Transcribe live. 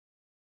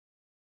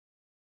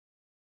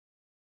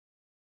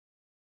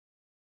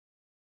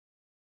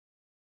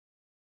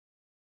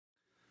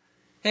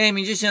Hey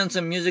musicians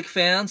and music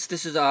fans,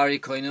 this is Ari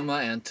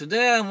Koinuma, and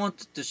today I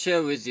wanted to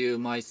share with you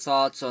my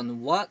thoughts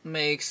on what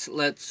makes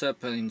Led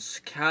Zeppelin's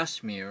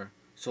Kashmir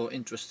so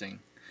interesting.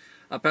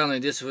 Apparently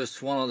this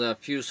was one of the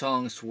few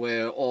songs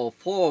where all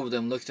four of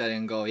them looked at it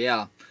and go,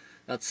 yeah,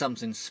 that's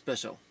something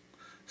special.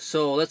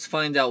 So let's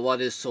find out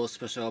what is so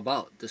special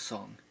about this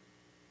song.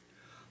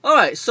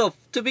 Alright, so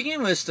to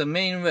begin with the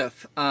main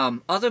riff,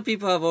 other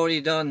people have already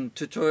done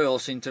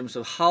tutorials in terms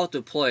of how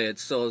to play it,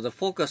 so the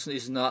focus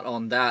is not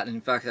on that. In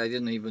fact, I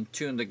didn't even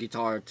tune the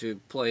guitar to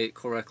play it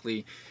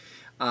correctly,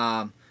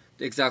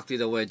 exactly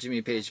the way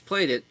Jimmy Page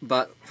played it.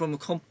 But from a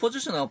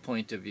compositional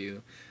point of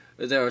view,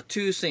 there are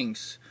two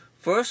things.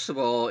 First of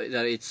all,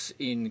 that it's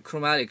in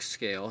chromatic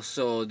scale,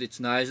 so it's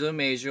neither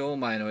major or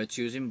minor. It's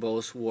using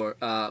both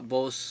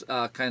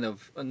kind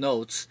of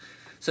notes.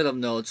 Set of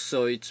notes,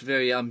 so it's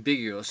very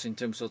ambiguous in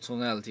terms of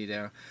tonality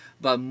there.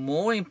 But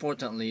more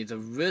importantly, the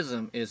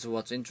rhythm is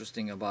what's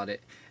interesting about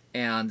it,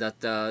 and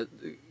that the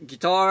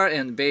guitar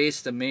and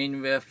bass, the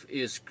main riff,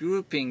 is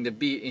grouping the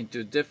beat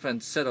into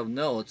different set of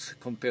notes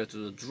compared to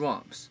the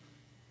drums.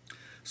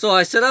 So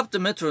I set up the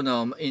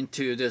metronome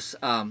into this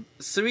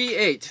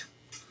 3/8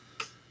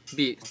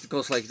 beat. It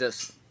goes like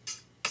this,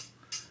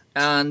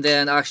 and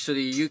then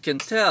actually you can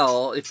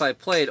tell if I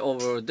play it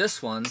over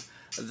this one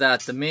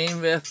that the main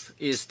riff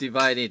is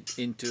divided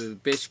into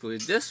basically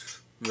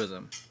this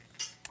rhythm.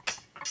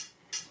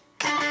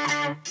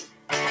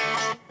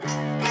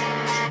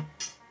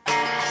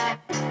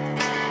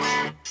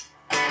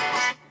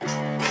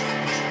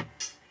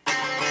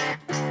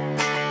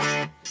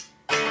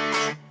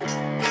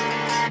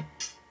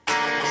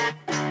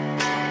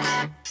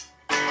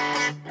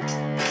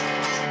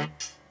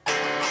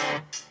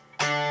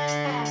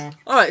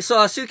 Alright,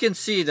 so as you can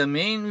see, the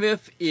main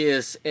riff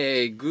is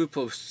a group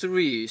of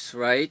threes,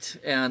 right?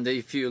 And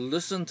if you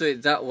listen to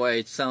it that way,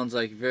 it sounds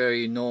like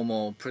very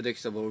normal,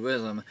 predictable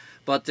rhythm.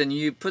 But then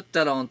you put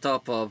that on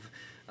top of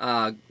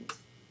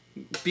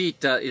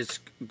beat that is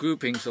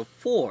groupings of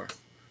four,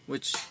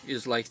 which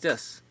is like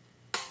this.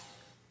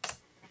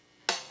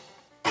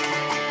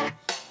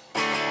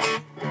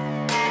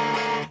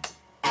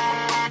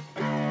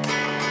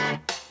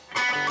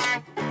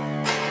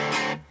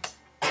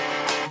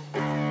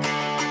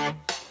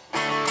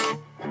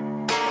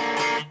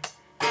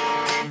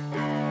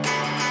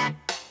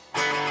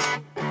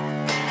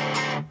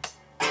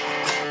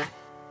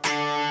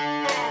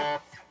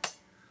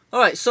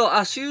 Alright, so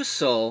as you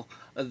saw,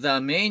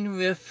 the main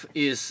riff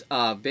is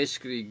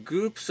basically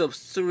groups of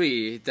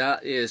three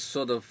that is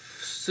sort of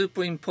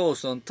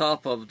superimposed on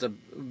top of the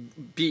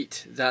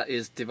beat that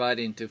is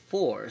divided into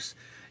fours.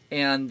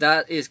 And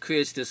that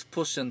creates this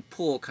push and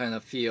pull kind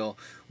of feel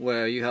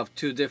where you have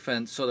two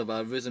different sort of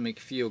a rhythmic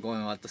feel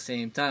going on at the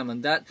same time.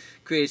 And that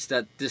creates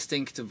that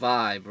distinct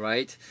vibe,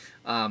 right?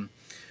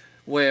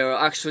 Where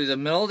actually the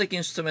melodic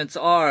instruments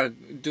are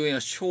doing a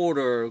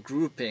shorter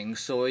grouping,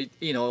 so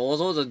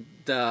although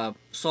the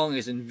song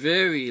is in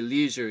very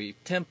leisurely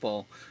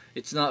tempo,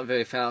 it's not a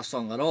very fast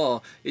song at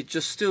all. It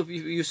just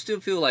you still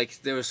feel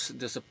like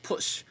there's a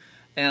push,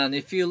 and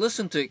if you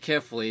listen to it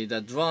carefully, the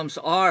drums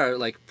are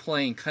like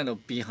playing kind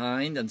of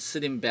behind and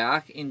sitting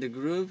back in the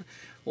groove,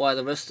 while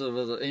the rest of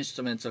the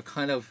instruments are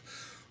kind of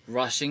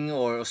rushing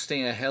or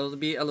staying ahead of the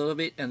beat a little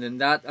bit, and then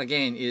that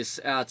again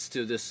adds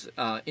to this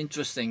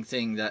interesting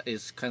thing that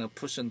is kind of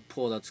push and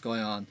pull that's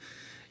going on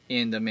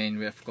in the main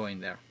riff going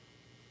there.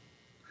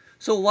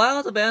 So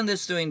while the band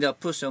is doing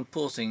that push and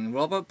pull thing,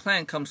 Robert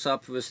Plant comes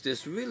up with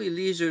this really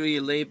leisurely,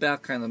 laid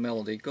back kind of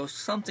melody. It goes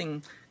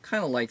something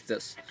kind of like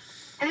this.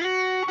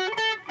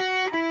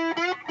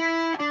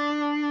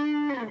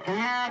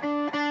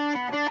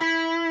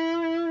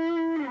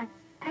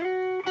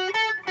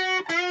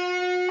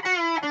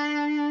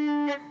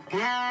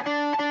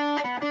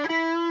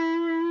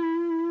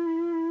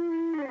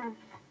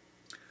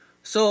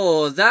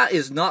 So that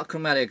is not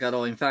chromatic at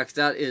all. In fact,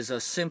 that is a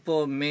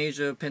simple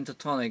major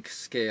pentatonic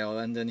scale,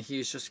 and then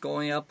he's just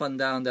going up and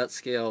down that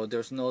scale.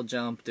 There's no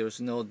jump, there's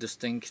no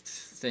distinct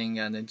thing,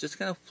 and then just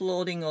kind of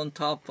floating on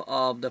top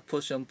of the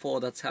push and pull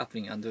that's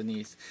happening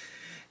underneath.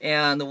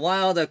 And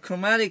while the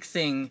chromatic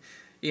thing,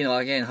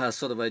 again has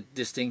sort of a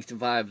distinct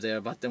vibe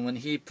there, but then when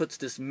he puts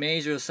this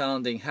major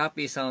sounding,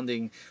 happy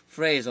sounding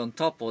phrase on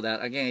top of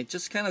that, again, it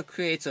just kind of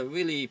creates a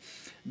really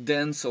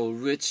dense or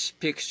rich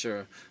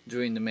picture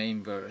during the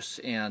main verse,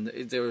 and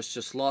there's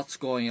just lots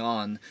going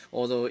on,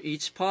 although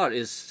each part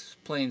is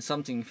playing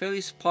something fairly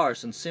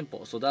sparse and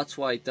simple, so that's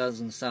why it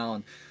doesn't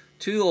sound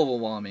too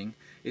overwhelming.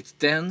 It's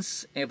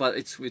dense, but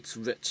it's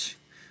rich,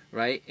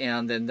 right?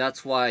 And then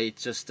that's why it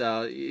just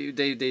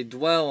they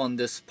dwell on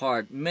this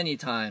part many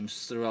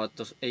times throughout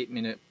the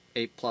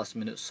 8+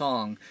 minute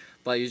song,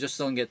 but you just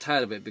don't get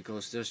tired of it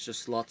because there's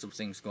just lots of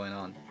things going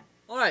on.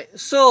 Alright,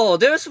 so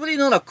there's really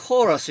not a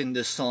chorus in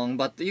this song,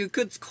 but you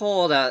could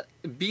call that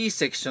B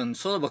section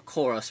sort of a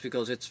chorus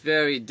because it's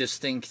very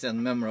distinct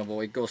and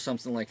memorable. It goes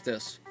something like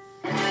this.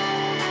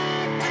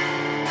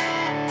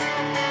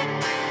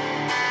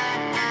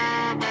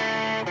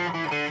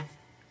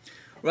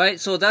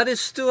 Right, so that is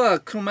still a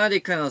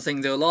chromatic kind of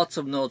thing. There are lots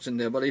of notes in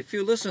there, but if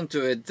you listen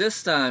to it,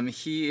 this time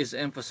he is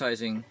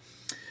emphasizing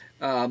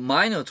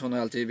minor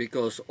tonality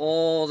because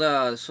all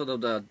the sort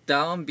of the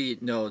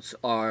downbeat notes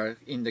are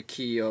in the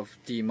key of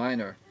D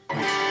minor.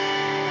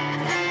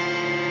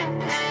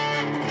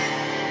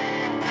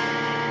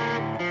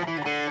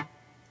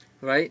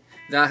 Right,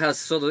 that has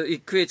sort of,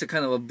 it creates a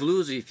kind of a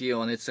bluesy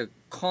feel, and it's a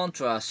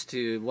contrast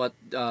to what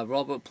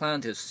Robert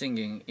Plant is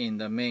singing in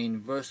the main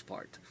verse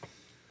part.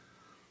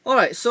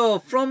 Alright, so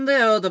from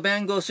there the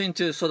band goes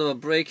into sort of a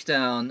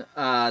breakdown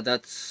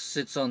that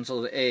sits on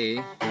sort of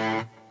A.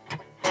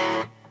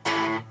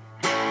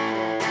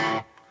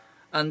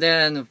 And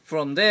then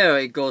from there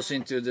it goes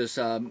into this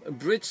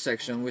bridge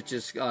section, which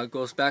is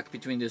goes back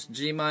between this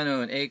G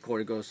minor and A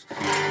chord. It goes.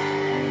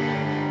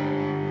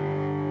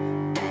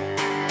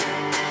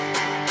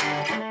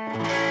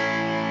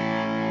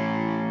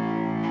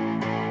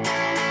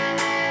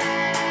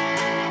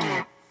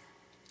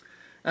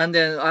 And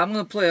then I'm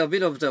going to play a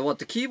bit of what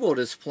the keyboard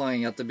is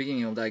playing at the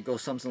beginning of that. It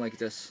goes something like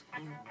this.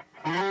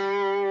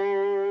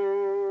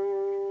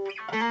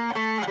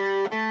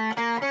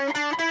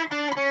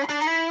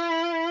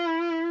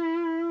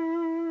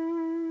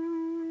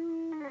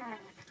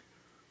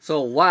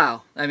 So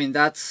wow, I mean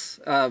that's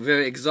a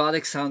very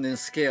exotic sounding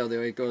scale.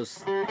 There it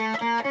goes.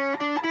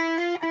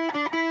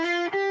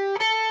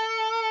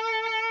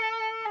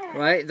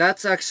 Right,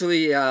 that's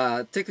actually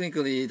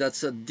technically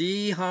that's a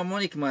D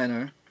harmonic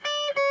minor.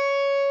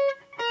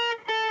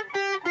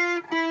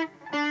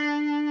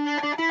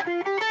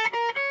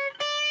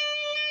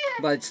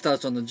 But it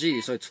starts on the G,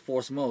 so it's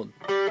fourth mode.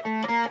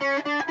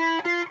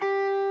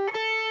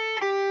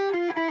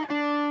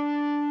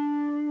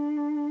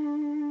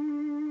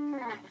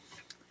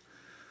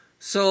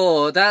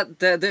 So that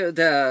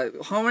the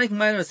harmonic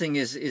minor thing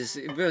is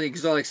very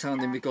exotic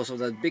sounding because of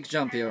that big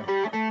jump here.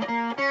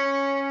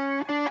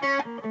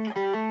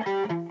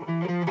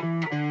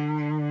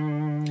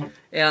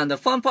 And the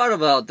fun part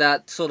about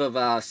that sort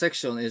of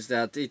section is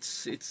that it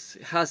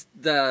has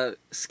the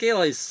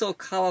scale is so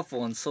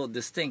colorful and so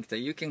distinct that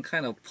you can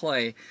kind of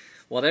play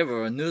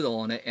whatever, a noodle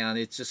on it, and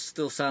it just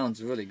still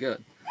sounds really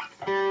good.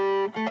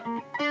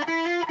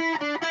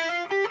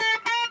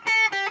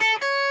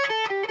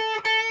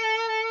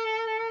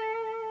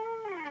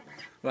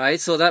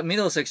 Right, so that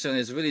middle section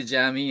is really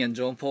jammy, and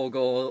John Paul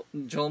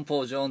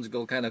Jones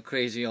go kind of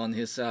crazy on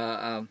his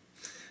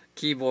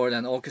keyboard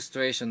and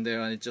orchestration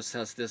there, and it just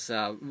has this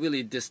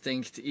really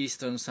distinct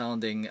Eastern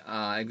sounding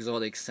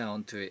exotic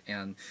sound to it,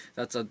 and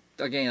that's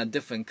again a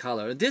different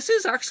color. This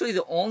is actually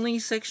the only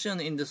section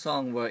in the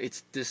song where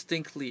it's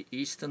distinctly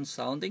Eastern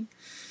sounding,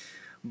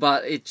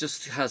 but it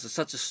just has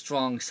such a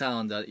strong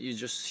sound that you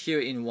just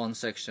hear in one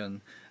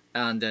section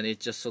and then it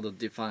just sort of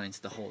defines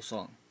the whole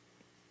song.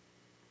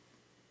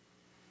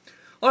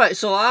 Alright,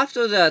 so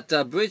after that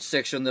bridge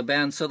section, the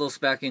band settles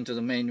back into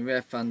the main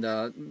riff, and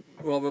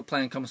Robert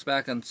Plant comes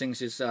back and sings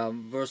his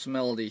verse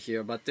melody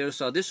here, but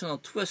there's an additional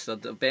twist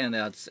that the band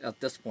adds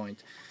at this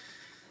point.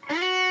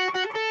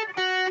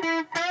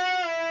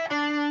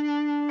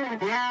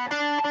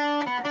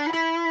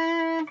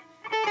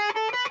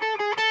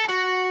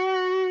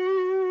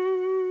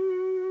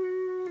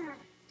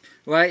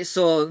 Right,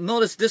 so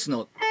notice this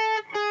note.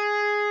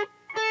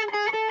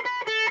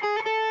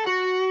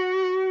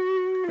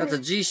 That's a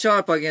G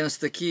sharp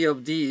against the key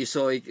of D,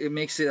 so it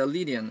makes it a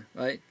Lydian,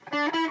 right?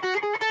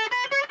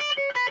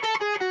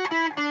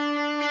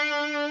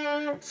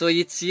 So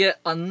it's yet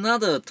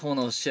another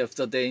tonal shift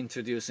that they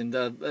introduce, and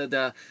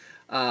the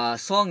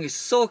song is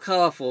so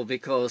colorful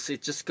because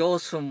it just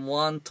goes from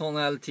one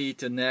tonality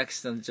to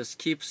next and just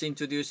keeps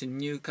introducing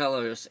new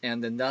colors,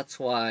 and then that's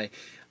why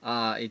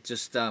it's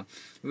just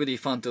really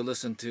fun to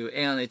listen to,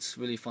 and it's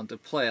really fun to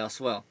play as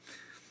well.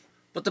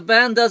 But the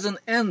band doesn't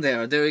end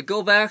there. They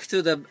go back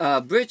to the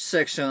bridge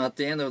section at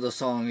the end of the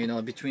song, you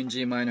know, between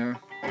G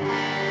minor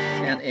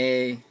and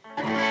A.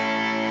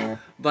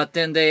 But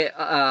then they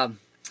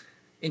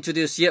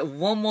introduce yet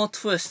one more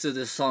twist to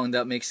this song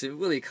that makes it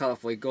really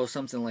colorful. It goes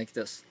something like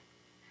this.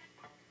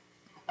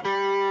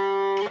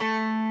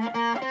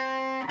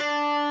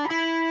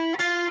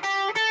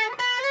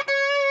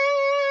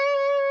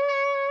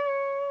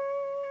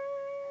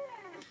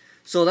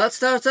 So that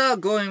starts out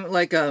going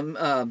like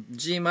a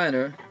G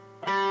minor.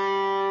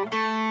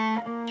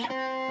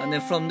 And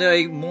then from there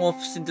it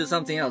morphs into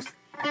something else.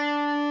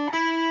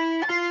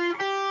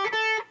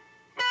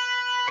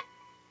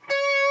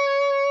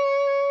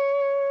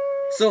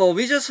 So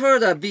we just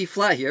heard a B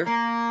flat here,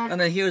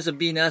 and then here's a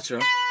B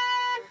natural,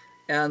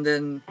 and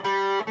then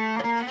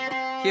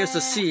here's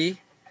a C,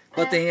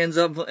 but then ends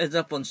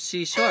up on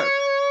C sharp.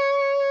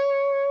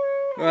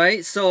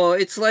 Right, so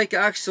it's like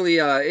actually,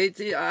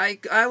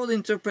 I would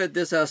interpret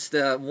this as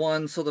the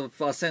one sort of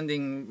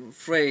ascending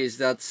phrase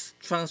that's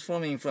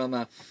transforming from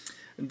a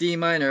D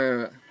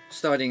minor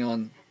starting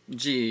on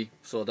G,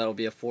 so that will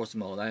be a fourth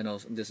mode. I know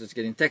this is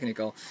getting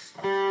technical.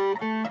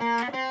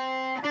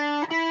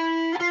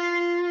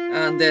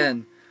 And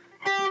then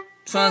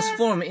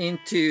transform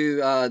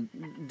into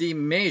D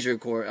major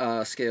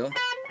chord scale.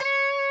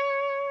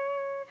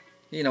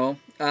 You know,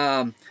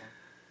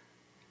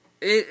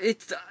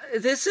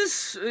 this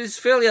is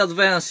fairly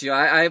advanced here.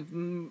 I've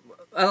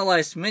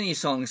analyzed many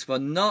songs,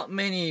 but not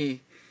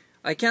many.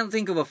 I can't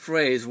think of a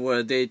phrase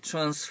where they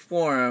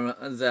transform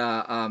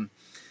the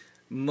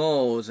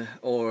mode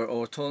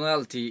or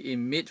tonality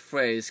in mid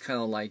phrase, kind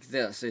of like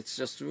this. It's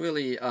just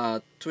really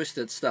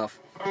twisted stuff.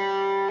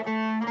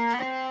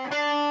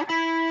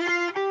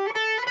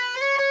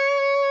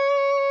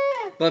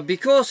 But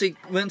because it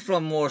went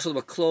from more sort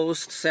of a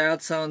closed,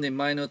 sad sounding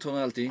minor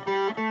tonality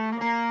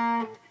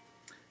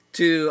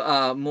to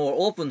more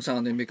open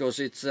sounding, because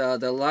it's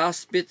the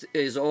last bit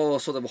is all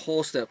sort of a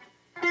whole step.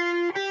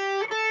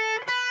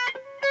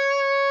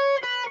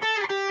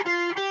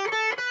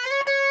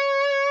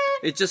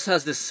 It just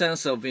has this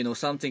sense of, you know,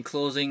 something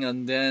closing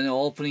and then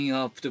opening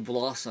up to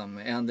blossom,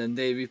 and then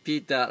they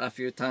repeat that a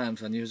few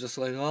times and you're just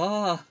like,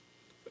 ah,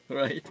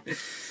 right?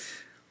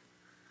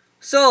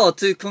 So,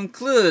 to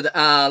conclude,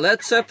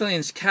 Led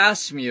Zeppelin's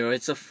Kashmir,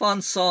 it's a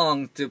fun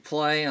song to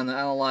play and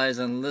analyze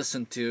and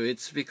listen to.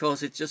 It's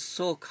because it's just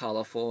so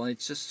colorful and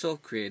it's just so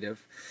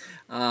creative.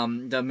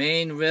 The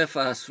main riff,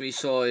 as we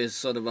saw, is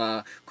sort of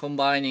a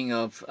combining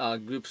of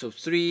groups of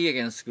 3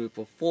 against group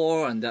of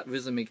 4, and that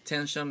rhythmic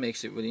tension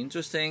makes it really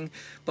interesting.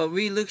 But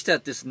we looked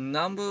at this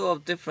number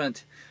of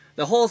different...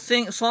 The whole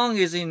song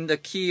is in the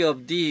key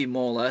of D,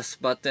 more or less,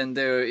 but then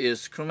there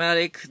is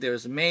chromatic,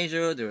 there's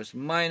major, there's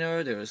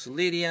minor, there's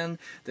Lydian,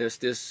 there's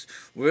this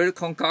weird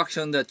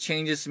concoction that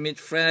changes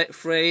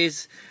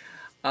mid-phrase.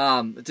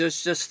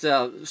 There's just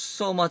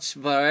so much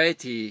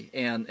variety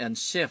and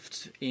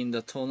shift in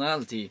the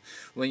tonality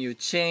when you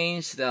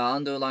change the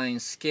underlying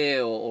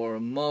scale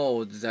or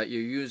mode that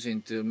you're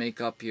using to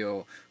make up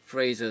your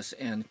phrases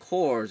and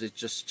chords. It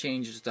just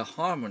changes the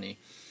harmony.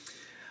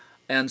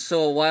 And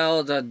so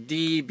while the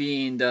D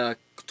being the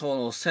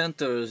tonal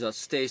center that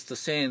stays the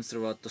same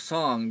throughout the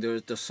song,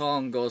 the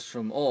song goes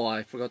from, oh,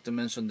 I forgot to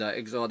mention the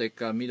exotic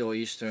Middle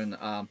Eastern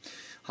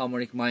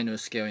harmonic minor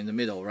scale in the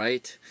middle,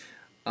 right?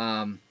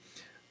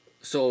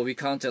 So we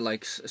counted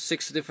like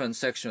 6 different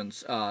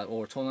sections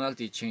or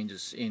tonality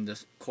changes in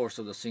the course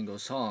of the single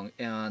song,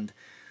 and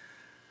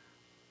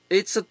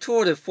it's a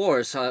tour de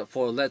force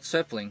for Led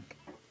Zeppelin.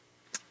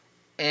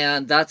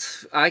 And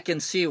that's, I can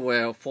see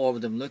where 4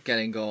 of them look at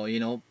it and go, you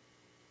know,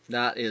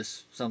 that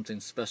is something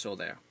special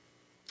there.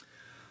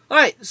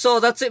 Alright, so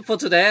that's it for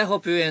today. I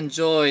hope you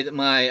enjoyed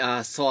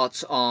my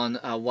thoughts on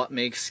what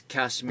makes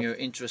Kashmir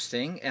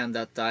interesting, and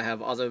that I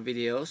have other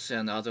videos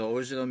and other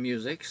original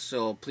music,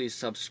 so please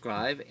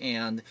subscribe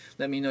and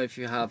let me know if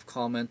you have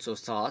comments or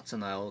thoughts,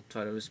 and I'll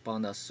try to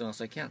respond as soon as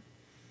I can.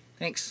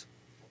 Thanks.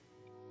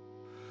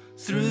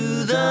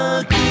 Through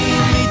the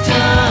green